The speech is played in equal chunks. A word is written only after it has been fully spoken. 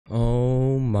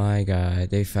my god,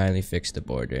 they finally fixed the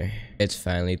border. It's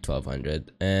finally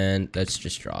 1200 and let's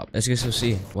just drop. Let's go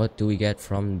see what do we get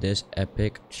from this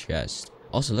epic chest.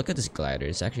 Also, look at this glider.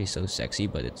 It's actually so sexy,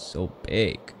 but it's so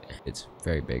big. It's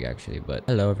very big actually. But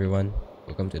hello everyone,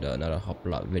 welcome to another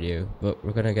Hoplite video. But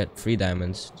we're gonna get 3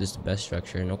 diamonds. Just the best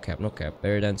structure, no cap, no cap.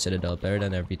 Better than Citadel, better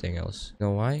than everything else. You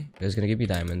know why? It's gonna give me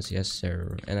diamonds, yes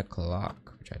sir, and a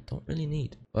clock, which I don't really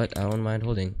need, but I don't mind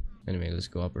holding. Anyway, let's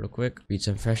go up real quick, breathe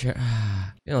some fresh air.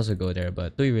 You can also go there,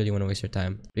 but do you really want to waste your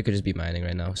time? We could just be mining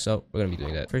right now, so we're gonna be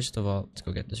doing that. First of all, let's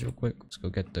go get this real quick. Let's go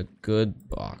get the good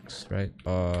box, right?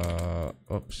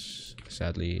 Oops,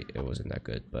 sadly it wasn't that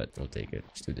good, but we'll take it.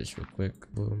 Let's do this real quick.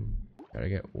 Boom. Gotta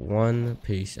get 1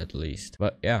 piece at least.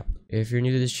 But yeah, if you're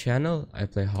new to this channel, I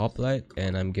play Hoplite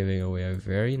and I'm giving away a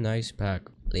very nice pack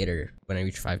later when I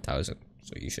reach 5,000,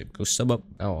 so you should go sub up.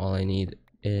 Now all I need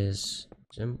is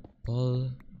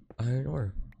simple iron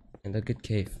ore and a good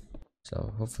cave,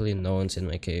 so hopefully no one's in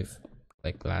my cave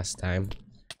like last time,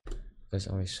 because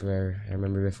I swear I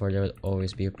remember before there would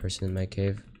always be a person in my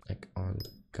cave, like on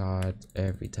god,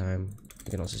 every time. You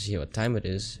can also see what time it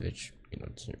is, which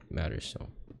doesn't matter, so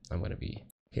I'm gonna be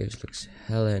caves. Looks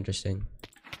hella interesting.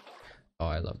 Oh,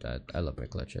 I love that. I love my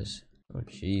clutches. Oh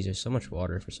jeez, there's so much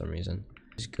water for some reason.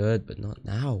 It's good, but not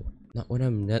now, not when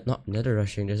I'm not nether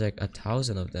rushing. There's like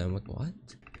 1,000 of them. Like, what?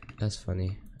 That's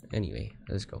funny. Anyway,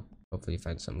 let's go. Hopefully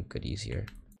find some goodies here.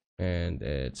 And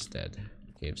it's dead.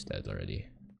 Cave's dead already.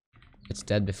 It's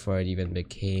dead before it even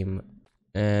became.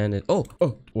 And it, oh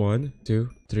 1 2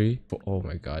 3 4. Oh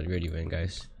my god, we already win,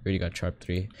 guys. We already got sharp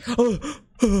 3.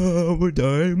 We're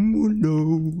dying. Who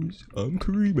knows? I'm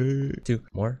creamy. 2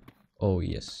 more. Oh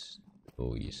yes.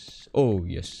 Oh yes. Oh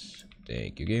yes.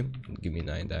 Thank you, game. Give me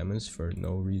 9 diamonds for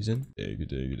no reason. Thank you,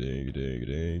 thank you, thank you, thank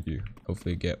you, thank you.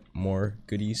 Hopefully get more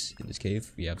goodies in this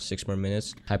cave. We have 6 more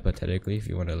minutes. Hypothetically, if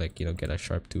you want to like, get a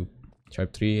sharp 2,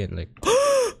 sharp 3 and like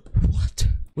what?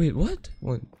 Wait, what?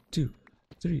 1 2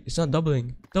 3. It's not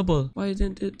doubling. Double. Why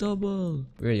didn't it double?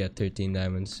 We already got 13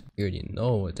 diamonds. We already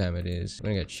know what time it is. We're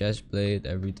gonna get chest plate,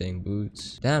 everything,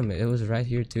 boots. Damn, it was right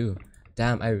here too.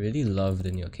 Damn, I really love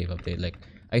the new cave update. Like,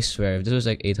 I swear, if this was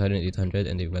like 800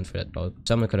 and they went for that boat,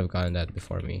 someone could have gotten that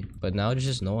before me. But now there's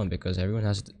just no one, because everyone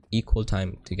has equal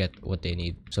time to get what they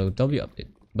need. So W update.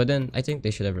 But then I think they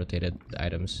should have rotated the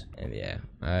items. And yeah,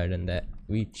 other than that,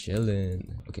 we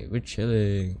chilling. Okay, we're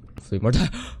chilling. Hopefully more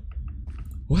time.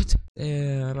 What?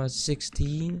 Yeah, I'm at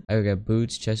 16. I will get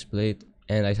boots, chest plate,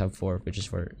 and I have 4, which is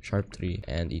for sharp 3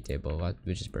 and E-table,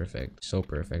 which is perfect. So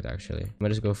perfect, actually. I'm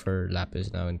gonna just go for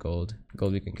lapis now and gold.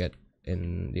 Gold we can get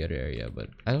in the other area, but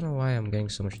I don't know why I'm getting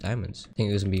so much diamonds. I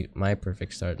think this would be my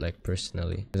perfect start, like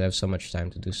personally, because I have so much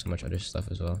time to do so much other stuff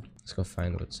as well. Let's go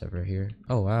find what's ever here.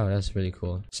 Oh wow, that's really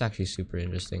cool. It's actually super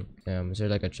interesting. Is there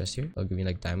like a chest here? I'll give you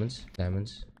like diamonds.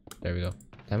 There we go.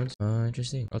 Diamonds.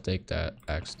 Interesting. I'll take that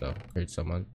axe though. Heard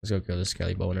someone. Let's go kill this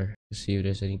skelly boner. See if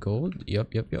there's any gold.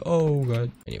 Yep. Oh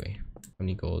god. Anyway, I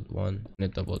need gold. 1 and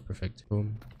it doubled. Perfect.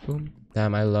 Boom.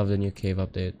 Damn, I love the new cave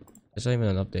update. It's not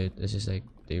even an update. It's just like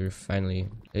they were finally,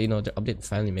 the update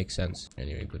finally makes sense.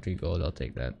 Anyway, put 3 gold. I'll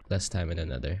take that. Less time in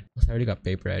another. I already got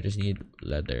paper. I just need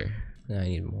leather. I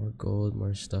need more gold,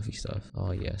 more stuffy stuff.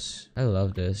 Oh yes, I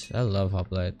love this. I love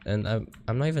Hoplite, and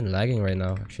I'm not even lagging right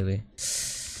now actually.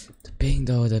 The ping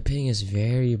though, the ping is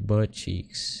very butt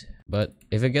cheeks. But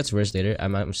if it gets worse later,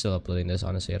 I'm still uploading this.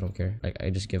 Honestly, I don't care. Like, I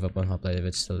just give up on Hoplite if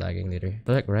it's still lagging later.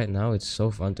 But like right now, it's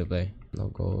so fun to play. No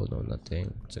gold, no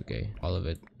nothing. It's okay. All of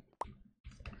it.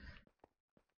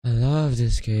 I love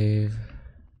this cave.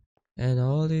 And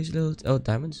all these little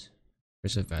diamonds.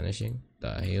 Where's it vanishing?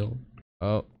 The hell?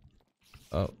 Oh.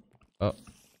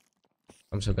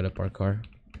 I'm so good at parkour.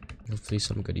 Hopefully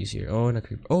some goodies here. Oh, and a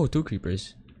creeper. Oh, 2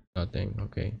 creepers. Nothing.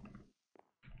 Okay.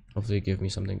 Hopefully give me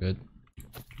something good.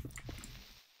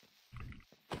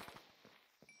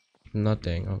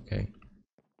 Nothing. Okay.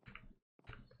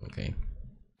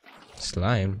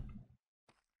 Slime.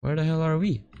 Where the hell are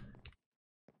we?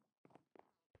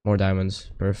 More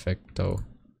diamonds. Perfecto.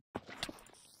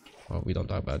 Oh, we don't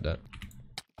talk about that.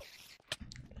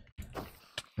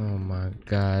 Oh my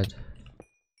god.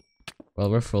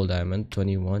 Well, we're full diamond.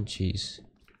 21. Jeez.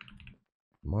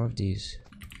 More of these.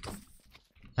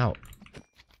 Ow.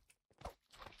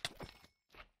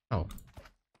 Ow.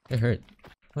 It hurt.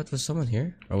 What, was someone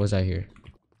here? Or was I here?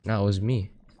 No, it was me.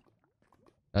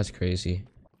 That's crazy.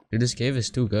 Dude, this cave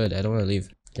is too good. I don't want to leave.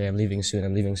 Okay, I'm leaving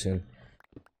soon.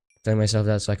 Telling myself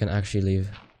that so I can actually leave.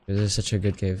 This is such a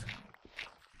good cave.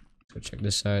 So check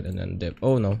this side and then dip.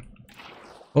 Oh no.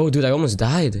 Oh dude, I almost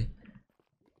died.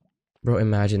 Bro,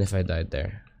 imagine if I died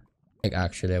there. Like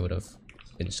actually I would have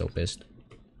been so pissed.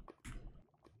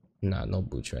 Nah, no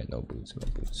boots, right? No boots, no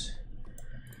boots.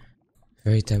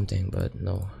 Very tempting, but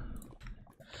no.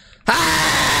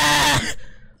 Ah!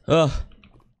 Oh.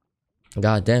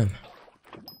 God damn.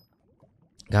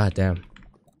 God damn.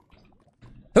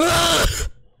 Ah!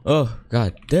 Oh,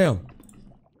 god damn.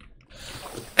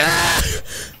 Ah!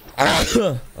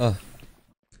 Oh.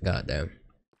 God damn.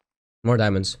 More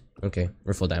diamonds. Okay,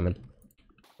 we're full diamond.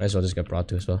 Might as well just get brought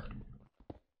to as well.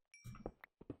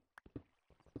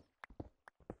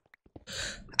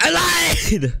 I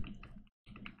lied!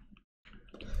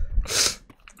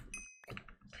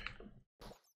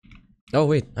 Oh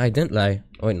wait, I didn't lie.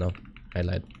 Oh wait, no. I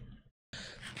lied.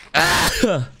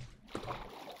 Ah!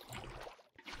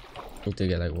 Need to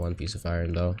get like one piece of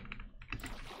iron though.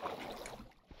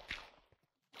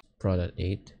 Prod at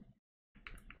 8.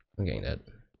 I'm getting that.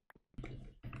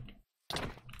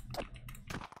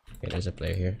 Okay, there's a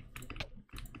player here.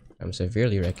 I'm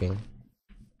severely wrecking.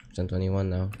 It's 21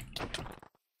 now.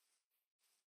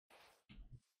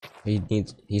 He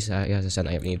has a sand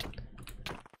I need.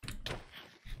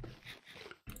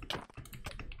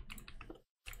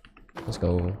 Let's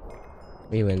go.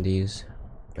 We win these.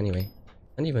 Anyway,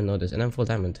 I didn't even know this, and I'm full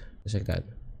diamond. Just like that.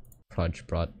 Prod.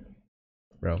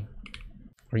 Bro.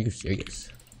 Are you serious?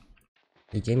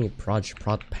 You gave me prod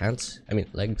pants? I mean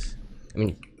legs. I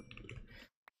mean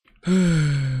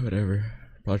whatever.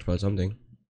 Prod something.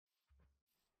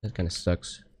 That kinda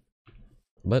sucks.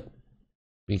 But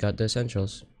we got the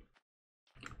essentials.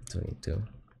 22.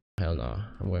 Hell no.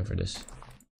 I'm going for this.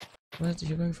 What?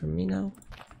 You're going for me now?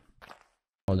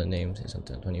 All the names is on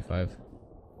 25.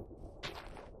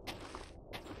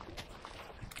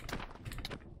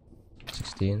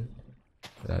 16.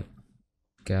 That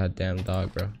goddamn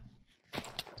dog, bro.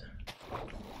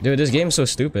 Dude, this game's so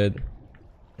stupid.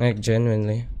 Like,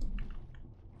 genuinely.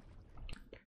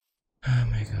 Oh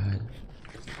my god.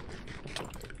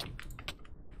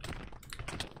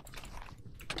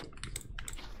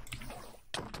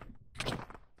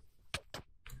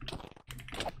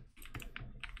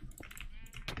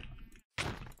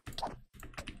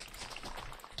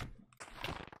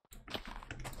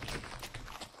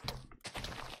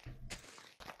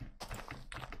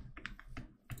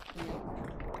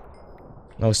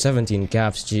 Oh, 17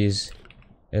 gaps, jeez.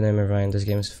 And then Ryan, this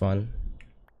game's fun.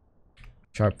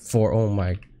 Sharp 4, oh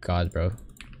my god, bro.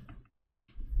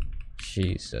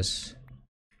 Jesus.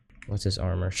 What's his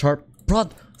armor? Sharp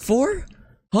prod 4?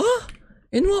 Huh?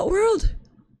 In what world?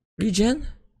 Regen?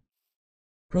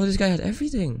 Bro, this guy had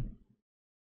everything.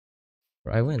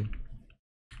 Bro, I win.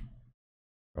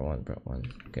 Bro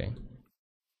 1. Okay.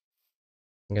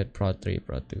 Get prod 3,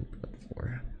 prod 2, prod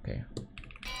 4. Okay.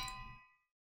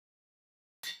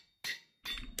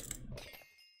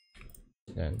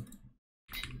 Then.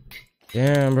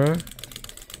 Damn, bro.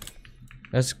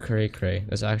 That's cray.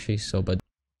 That's actually so bad.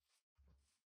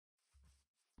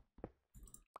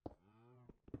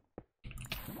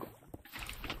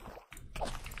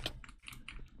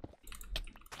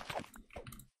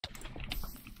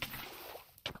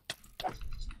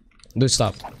 Dude,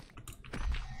 stop.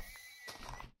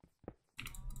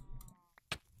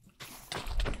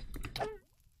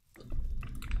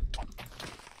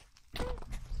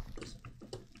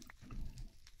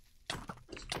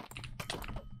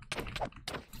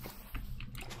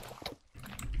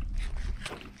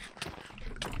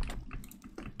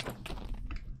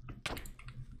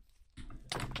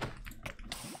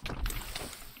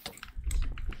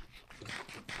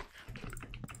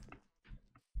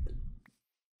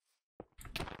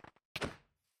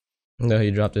 No,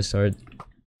 he dropped his sword.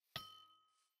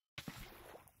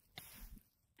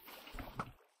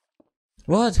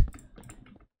 What?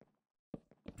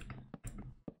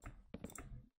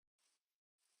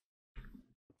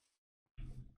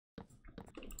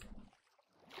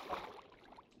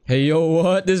 Hey yo,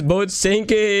 what? This boat's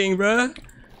sinking, bruh.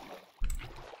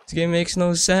 This game makes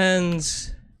no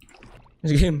sense.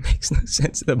 This game makes no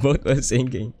sense. The boat was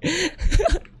sinking.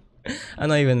 I'm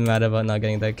not even mad about not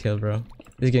getting that kill, bro.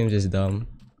 This game's just dumb.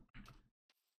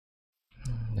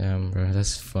 Damn, bro,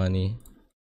 that's funny.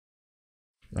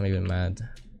 Not even mad.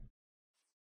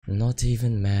 Not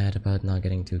even mad about not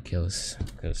getting 2 kills.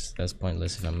 Because that's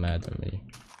pointless if I'm mad already.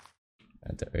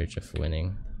 At the urge of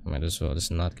winning. Might as well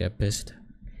just not get pissed.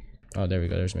 Oh, there we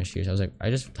go. There's my shears. I was like, I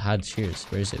just had shears.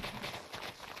 Where is it?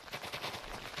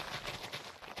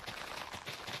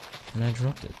 And I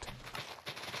dropped it.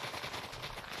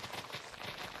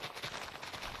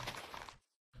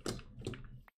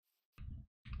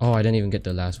 Oh, I didn't even get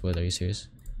the last wood. Are you serious?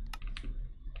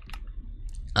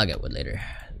 I'll get wood later.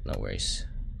 No worries.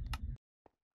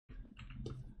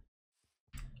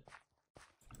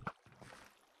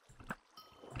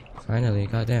 Finally,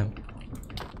 goddamn.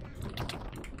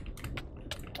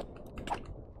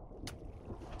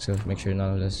 So make sure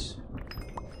none of this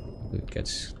loot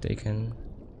gets taken.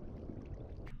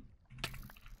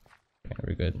 Yeah,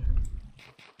 we're good.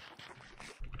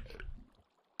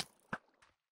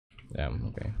 Damn,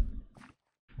 okay.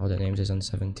 All the names is on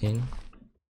 17.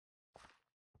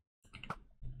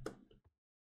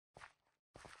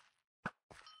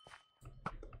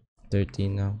 $13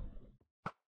 now.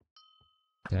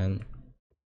 10.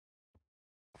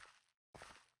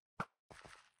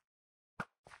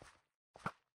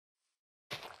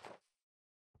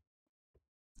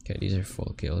 Okay, these are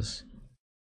full kills.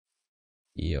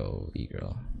 Yo,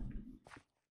 e-girl.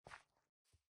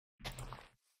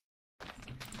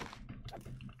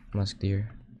 Musk deer.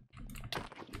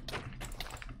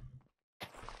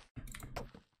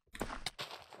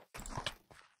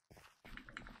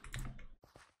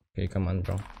 Okay, come on,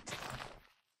 bro.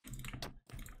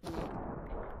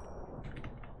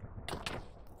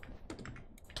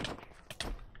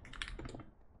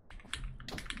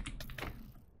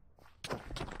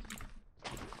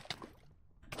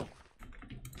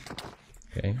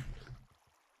 Okay.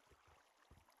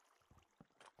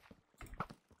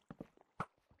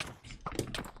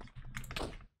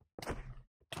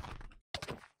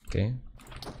 Okay.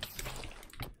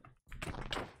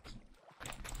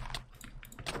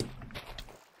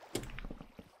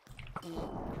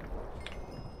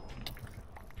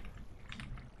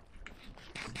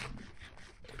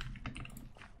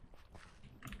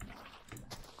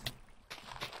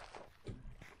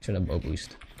 Should have bow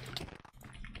boost.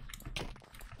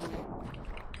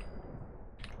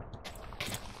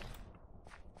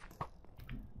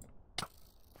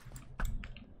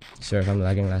 Sorry if I'm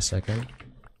lagging last second.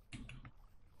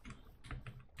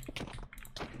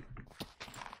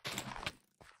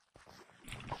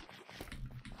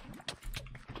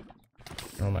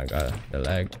 Oh my god, the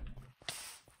lag.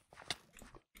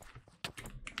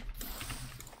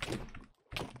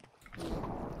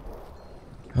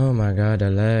 Oh my god, the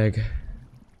lag.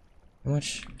 How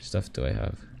much stuff do I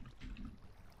have?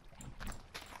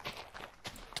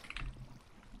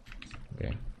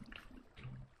 Okay.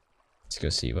 Let's go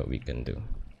see what we can do.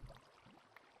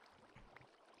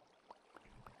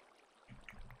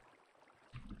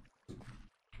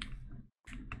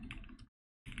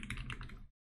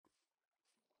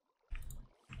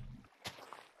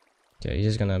 Okay, he's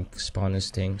just gonna spawn his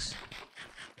things.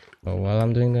 But while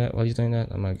I'm doing that, while he's doing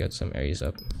that, I'm gonna get some areas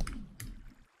up.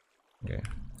 Okay.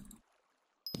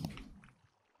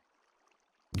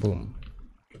 Boom.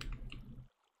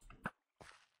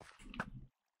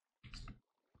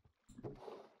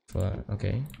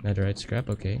 Okay, netherite scrap,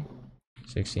 okay.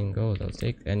 16 gold, I'll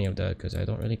take any of that because I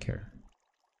don't really care.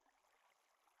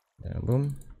 Then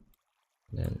boom.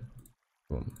 Then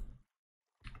boom.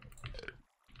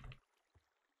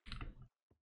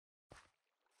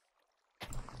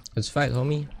 Let's fight,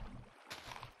 homie.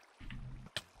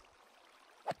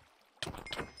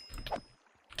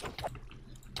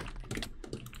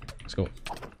 Let's go.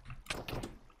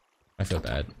 I feel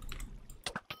bad.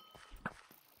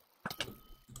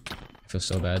 I feel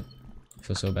so bad. I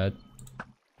feel so bad.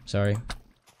 Sorry.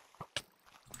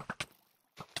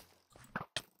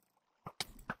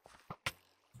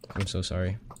 I'm so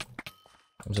sorry.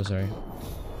 I'm so sorry.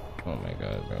 Oh my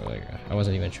god, bro, like, I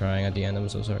wasn't even trying at the end, I'm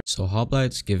so sorry. So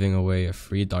Hoplite's giving away a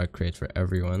free dark crate for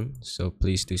everyone, so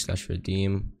please do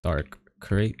 /redeem dark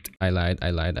crate. I lied.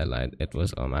 It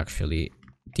was actually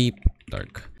deep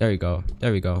dark. There we go.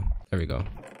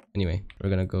 Anyway,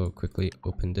 we're gonna go quickly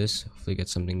open this, hopefully get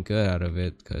something good out of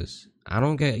it, because I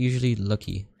don't get usually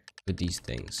lucky with these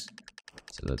things.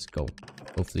 So let's go.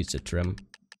 Hopefully it's a trim,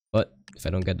 but if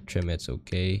I don't get the trim, it's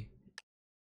okay.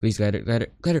 Please, glider.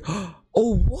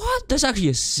 Oh, what? That's actually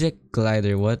a sick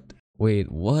glider. What?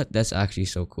 Wait, what? That's actually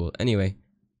so cool. Anyway,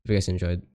 if you guys enjoyed,